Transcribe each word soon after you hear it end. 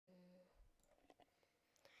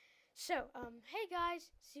Hey guys,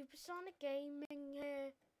 Supersonic Gaming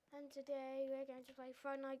here, and today we're going to play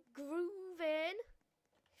Friday Night Groovin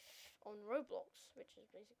on Roblox, which is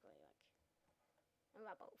basically like a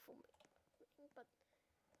rabbit for me. But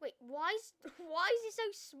wait, why is it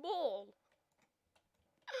so small?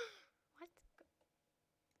 What?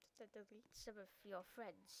 To delete some of your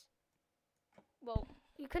friends. Well,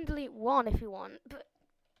 you can delete one if you want, but.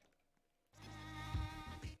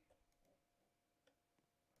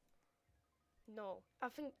 No, I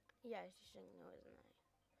think, yeah, she's saying no, isn't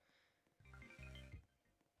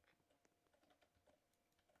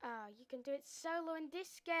it? You can do it solo in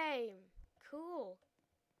this game. Cool.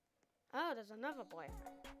 Oh, there's another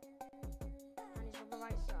boyfriend. And he's on the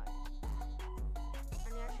right side.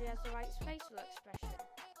 And he actually has the right facial expression.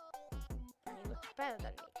 And he looks better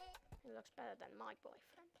than me. He looks better than my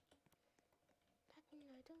boyfriend.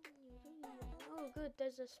 Oh, good,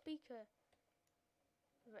 there's a speaker.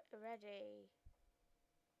 Ready.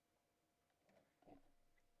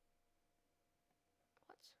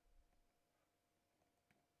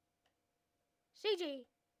 CG.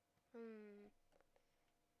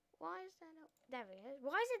 Why is there no? There he is.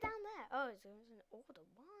 Why is it down there? Oh, it's an order.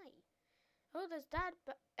 Why? Oh, there's Dad,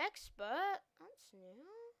 but expert. That's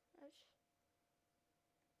new. Let's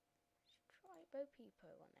try Bo Peepo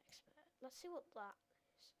on expert. Let's see what that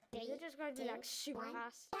is. You're just going to be like super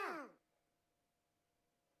fast. I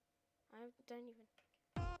don't even.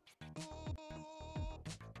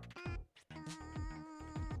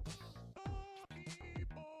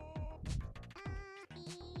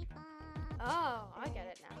 Oh, I get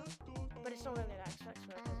it now. But it's not really that expert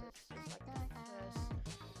because it's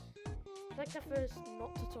like the first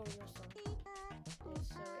not tutorial song.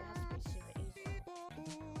 So it has to be super easy.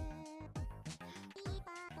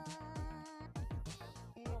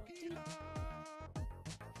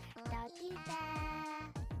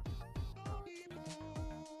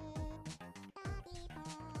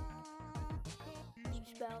 New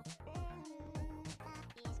spell.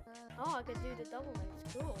 Oh, I could do the double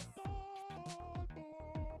notes. Cool.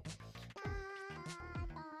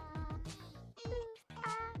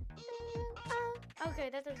 Okay,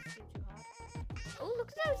 that doesn't seem too hard. Oh,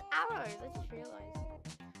 look at those arrows. I just realized.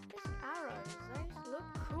 Those arrows, those look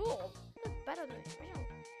cool. They look better than the original.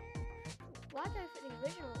 Why go for the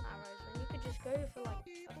original arrows when you could just go for like a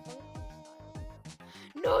funky style?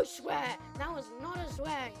 No swear! That was not a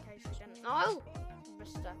swear in case you didn't know,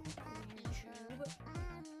 Mr. YouTube.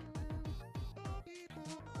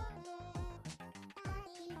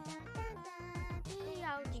 The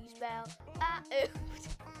outie spell.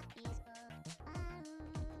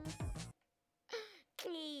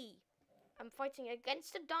 I'm fighting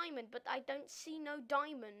against a diamond, but I don't see no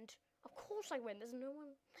diamond. Of course I win. There's no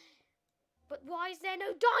one. But why is there no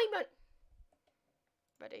diamond?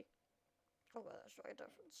 Ready? Oh, well, let's try a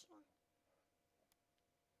different song.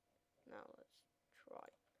 Now let's try.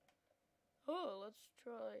 Oh, let's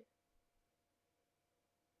try.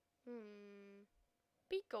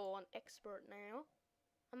 Pico on expert now.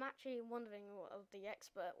 I'm actually wondering what of the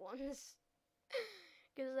expert ones.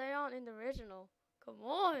 Because they aren't in the original. Come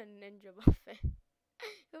on, Ninja Buffet.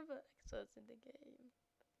 Go for experts in the game.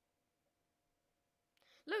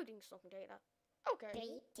 Loading song data.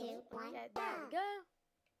 Okay. 3, 2, 1, yeah, there we go.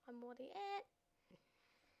 I'm already in.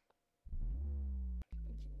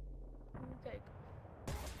 Okay.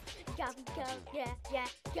 Go, yeah,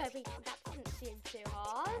 go. That doesn't seem too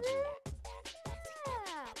hard.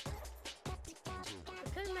 Yeah.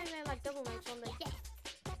 Because maybe they like double notes on the yeah,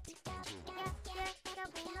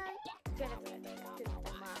 double note. Get it.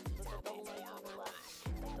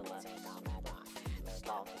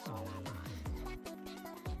 Start the song.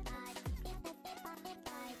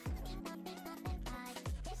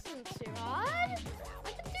 This isn't too hard.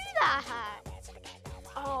 I can do that.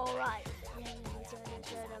 Alright.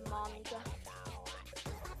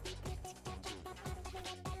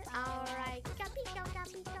 Alright.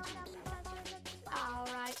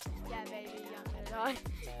 Alright. Yeah, baby, I'm gonna die.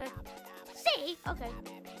 See? Okay.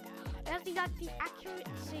 It has the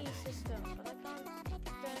accuracy system, but I can't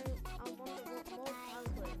do. I want it more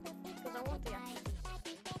tablet because I want the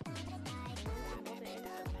accuracy system.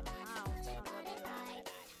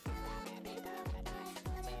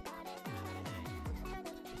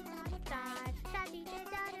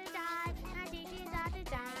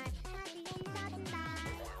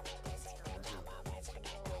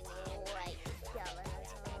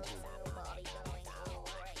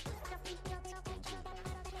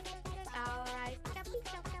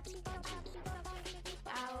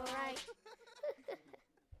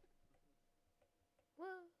 Woo!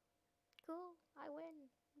 Cool, I win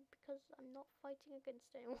because I'm not fighting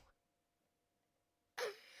against anyone.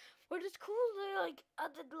 But it's cool they like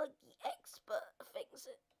added like the expert things.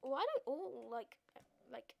 Why don't all like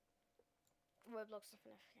Roblox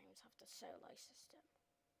Definitive games have the solo system?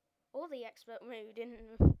 Or the expert mode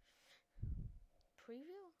in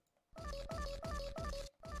preview?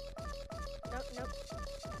 Nope, nope.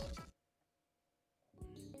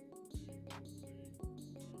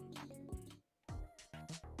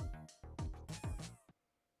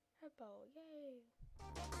 Hippo, yay.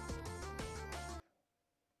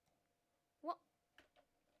 What?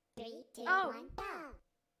 3, 2, Oh. 1, go!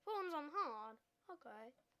 Phone's on hard.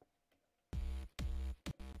 Okay.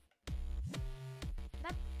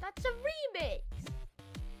 That's a remix.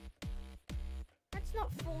 That's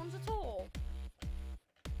not phones at all.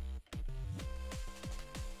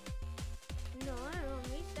 No, I'm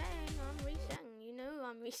resetting. You know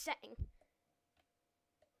I'm resetting.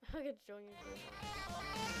 I could join you.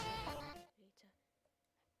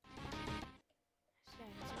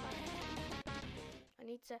 I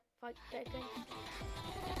need to fight that again.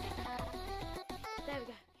 There we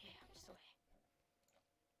go. Yeah, I'm still here.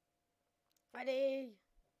 Ready?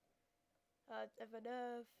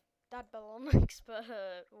 Enough. That balloon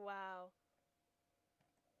expert. Wow.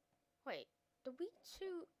 Wait, the we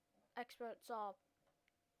two experts are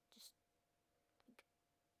just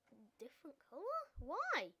different color?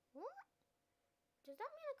 Why? What? Does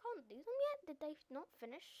that mean I can't do them yet? Did they not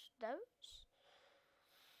finish those?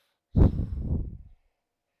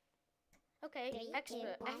 Okay, 3,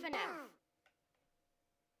 expert, 2, 1, F and go!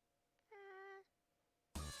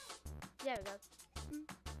 F. There we go.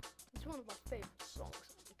 It's one of my favorite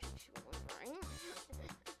songs, in case you were wondering.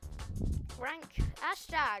 Rank,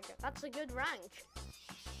 hashtag, that's a good rank.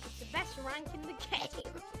 It's the best rank in the game.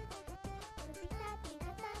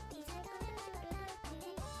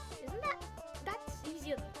 Isn't that's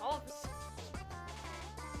easier than ours.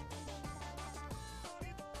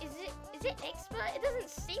 Is it expert? It doesn't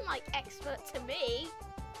seem like expert to me.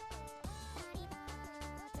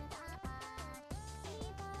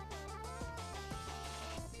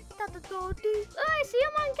 Oh, I see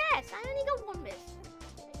I'm on guess. I only got one miss.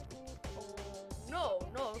 Oh,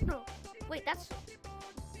 no. Wait, that's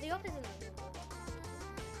the opposite.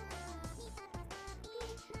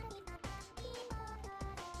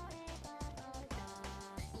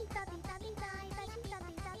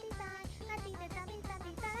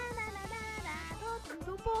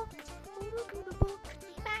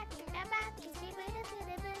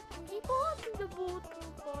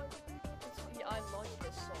 I like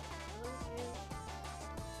this song.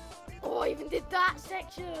 Oh, I even did that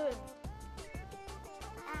section.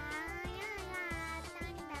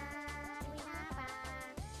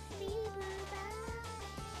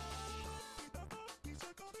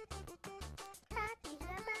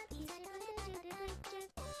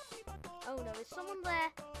 Oh no, is someone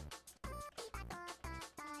there?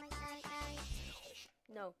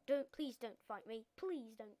 No, please don't fight me.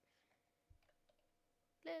 Please don't.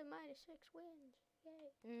 Little -6 wins.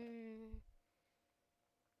 Yay.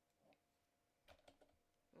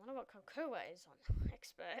 What about Cocoa is on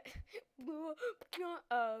expert?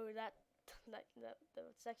 Oh, that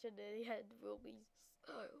the section at the end will be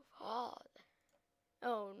so hard.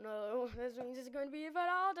 Oh no, this means it's going to be even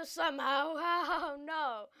harder somehow. Oh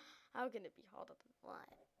no, how can it be harder than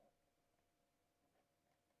that?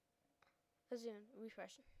 As in,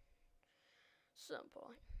 refresh. Some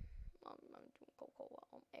point. I'm doing Cocoa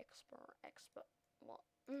on expert. What?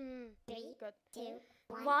 3, good. 2,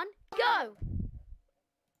 1, go!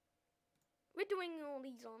 We're doing all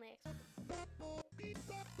these on expert.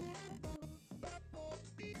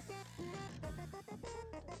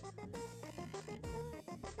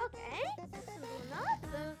 Okay, simple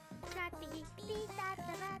enough.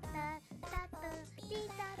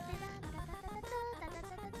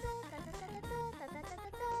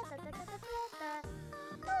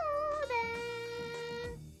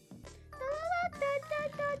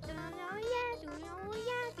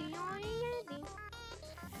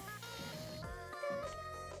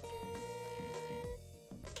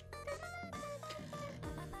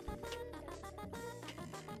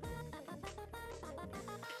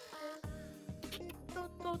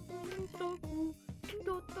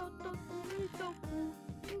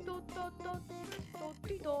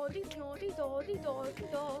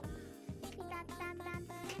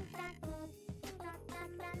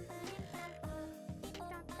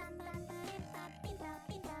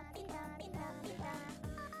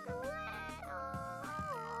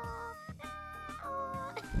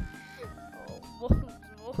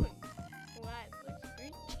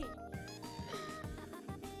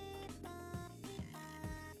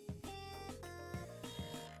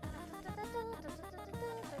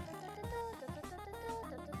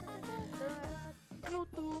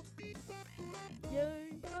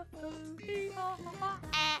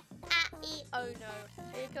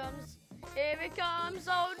 Here it comes.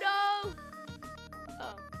 Oh no.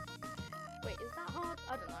 Oh. Wait, is that hard?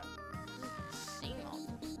 I don't know. C mod.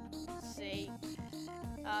 C.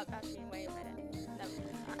 Actually, wait a minute. Never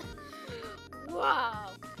mind that.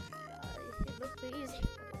 Wow. It looked easy.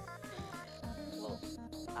 Well,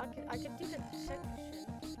 I could do the section.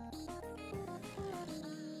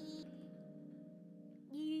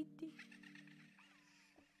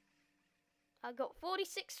 I got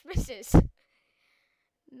 46 misses.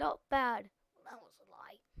 Not bad. That was a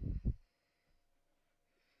lie.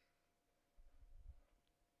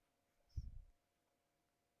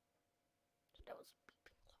 That was a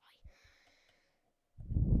beeping lie.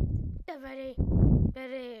 Yeah, ready.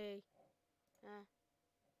 Ready.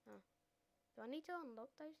 Do I need to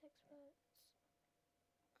unlock those experts?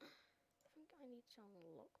 I think I need to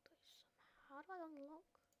unlock those somehow. How do I unlock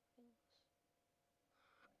things?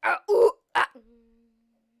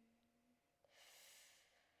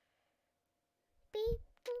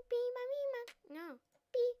 No.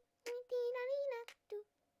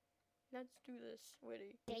 Let's do this,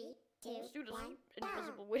 Witty. 3, 2, Let's do this 1.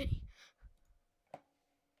 invisible Witty.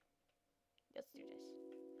 Let's do this.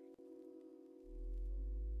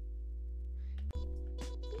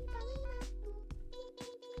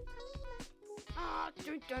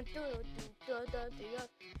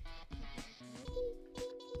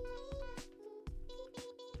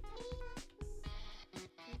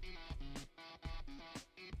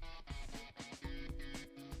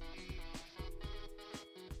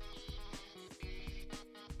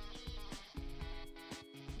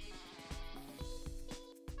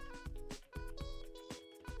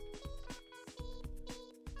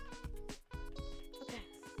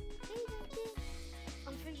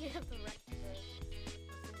 I'm thinking of the rest of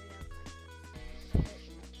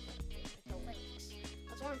the links.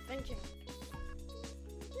 That's what I'm thinking.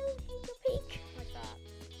 You take a peek like that.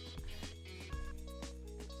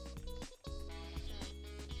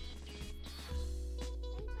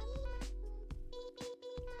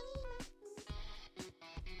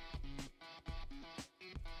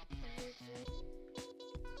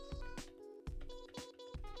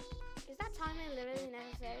 Is that timing literally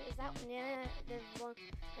necessary? Is that near the one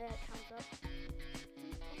that comes up?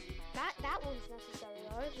 That one's necessary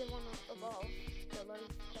though, the one above, the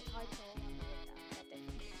title and that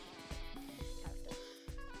character.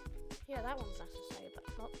 Yeah, that one's necessary, but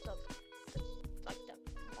not the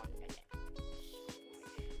one in it.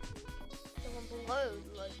 The one below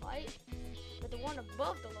the low fight, but the one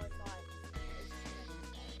above the low fight is necessary.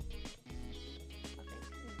 I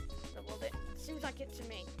think. Well, it seems like it to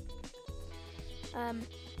me.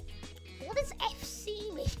 What does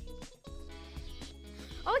FC mean?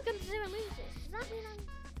 Oh, I can zero loses. Does that mean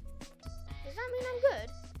I'm good?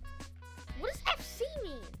 What does FC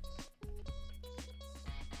mean?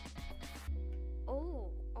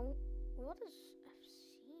 Oh, what does FC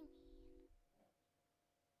mean?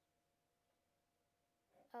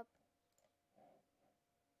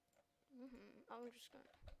 I'm just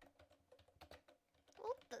gonna.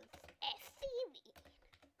 What does FC mean?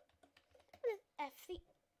 What is FC?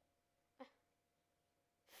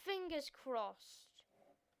 Fingers crossed.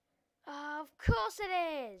 Of course it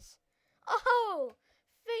is. Oh,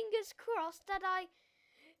 fingers crossed that I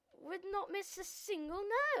would not miss a single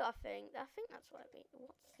no. I think that's what I mean.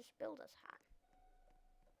 What's this builder's hat?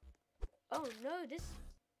 Oh no, this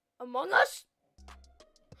Among Us.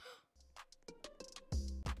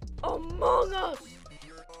 Among Us.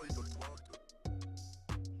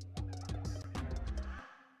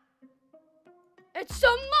 It's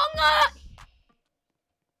Among Us!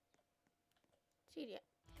 TDM.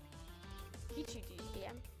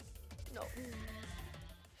 TDM. No.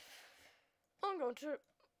 I'm going to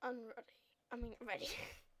unready. I mean, ready.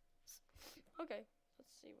 Okay,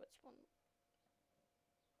 let's see which one.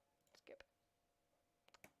 Skip.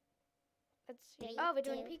 Let's see. Oh, we're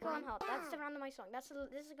doing Pico and Hot. That's the randomized song. This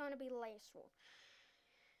is going to be the latest one.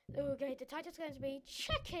 Okay, the title's going to be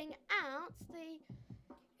checking out the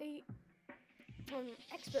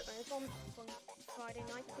expert mode on Friday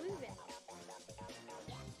Night Groovin.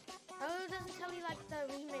 Oh, it doesn't tell you like the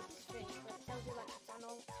remix thing, but it tells you like it's an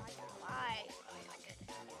old title. I really like it.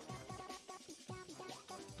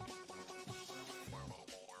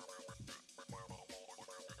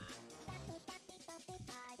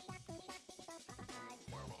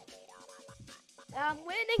 I'm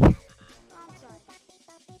winning. Oh, I'm sorry.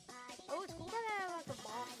 Oh, it's cool that I have like a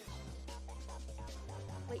boss.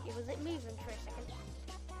 Wait, was it moving for a second?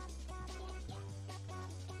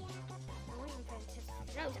 I wasn't paying attention.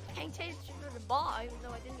 No, I was paying attention to the bar, even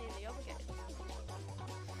though I didn't hear the other guy.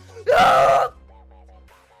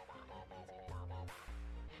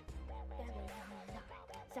 Damn it.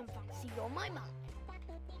 you're my mum.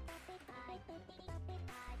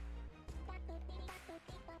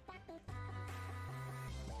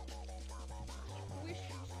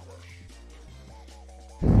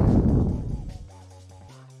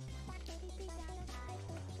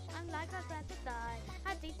 I'm like a friend to die.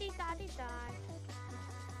 I dee dee da dee die.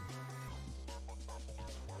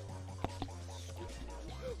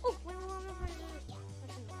 Oh, wait.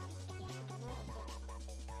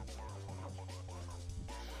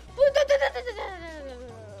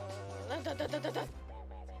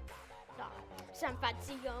 Some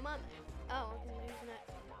fancy your mum. Oh, I'm losing it.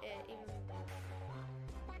 Even.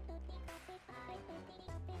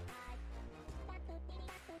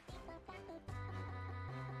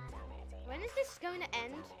 When is this going to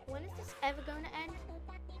end? When is this ever going to end?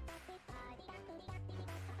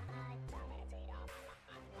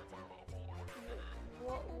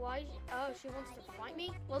 What? Why? Oh, she wants to fight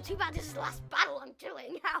me? Well, too bad this is the last battle I'm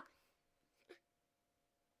doing now.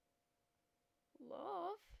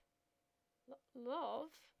 Love? Love?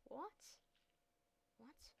 What?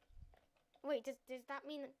 What? Wait, does that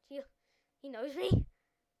mean that he knows me?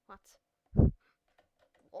 What?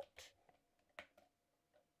 What?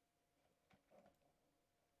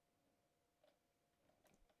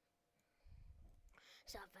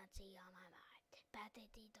 Some fancy on my mind. Batty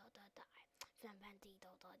do do die. Some fancy do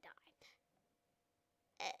do die.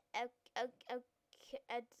 Okay.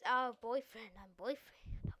 Oh, boyfriend. I'm boyfriend.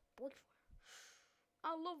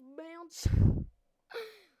 I love bands.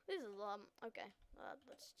 This is okay.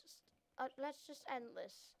 Let's just end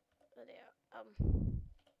this video.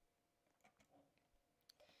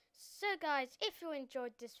 So guys, if you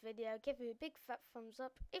enjoyed this video, give me a big fat thumbs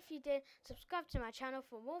up. If you did, subscribe to my channel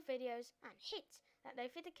for more videos and hit that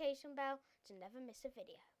notification bell to never miss a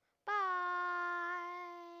video.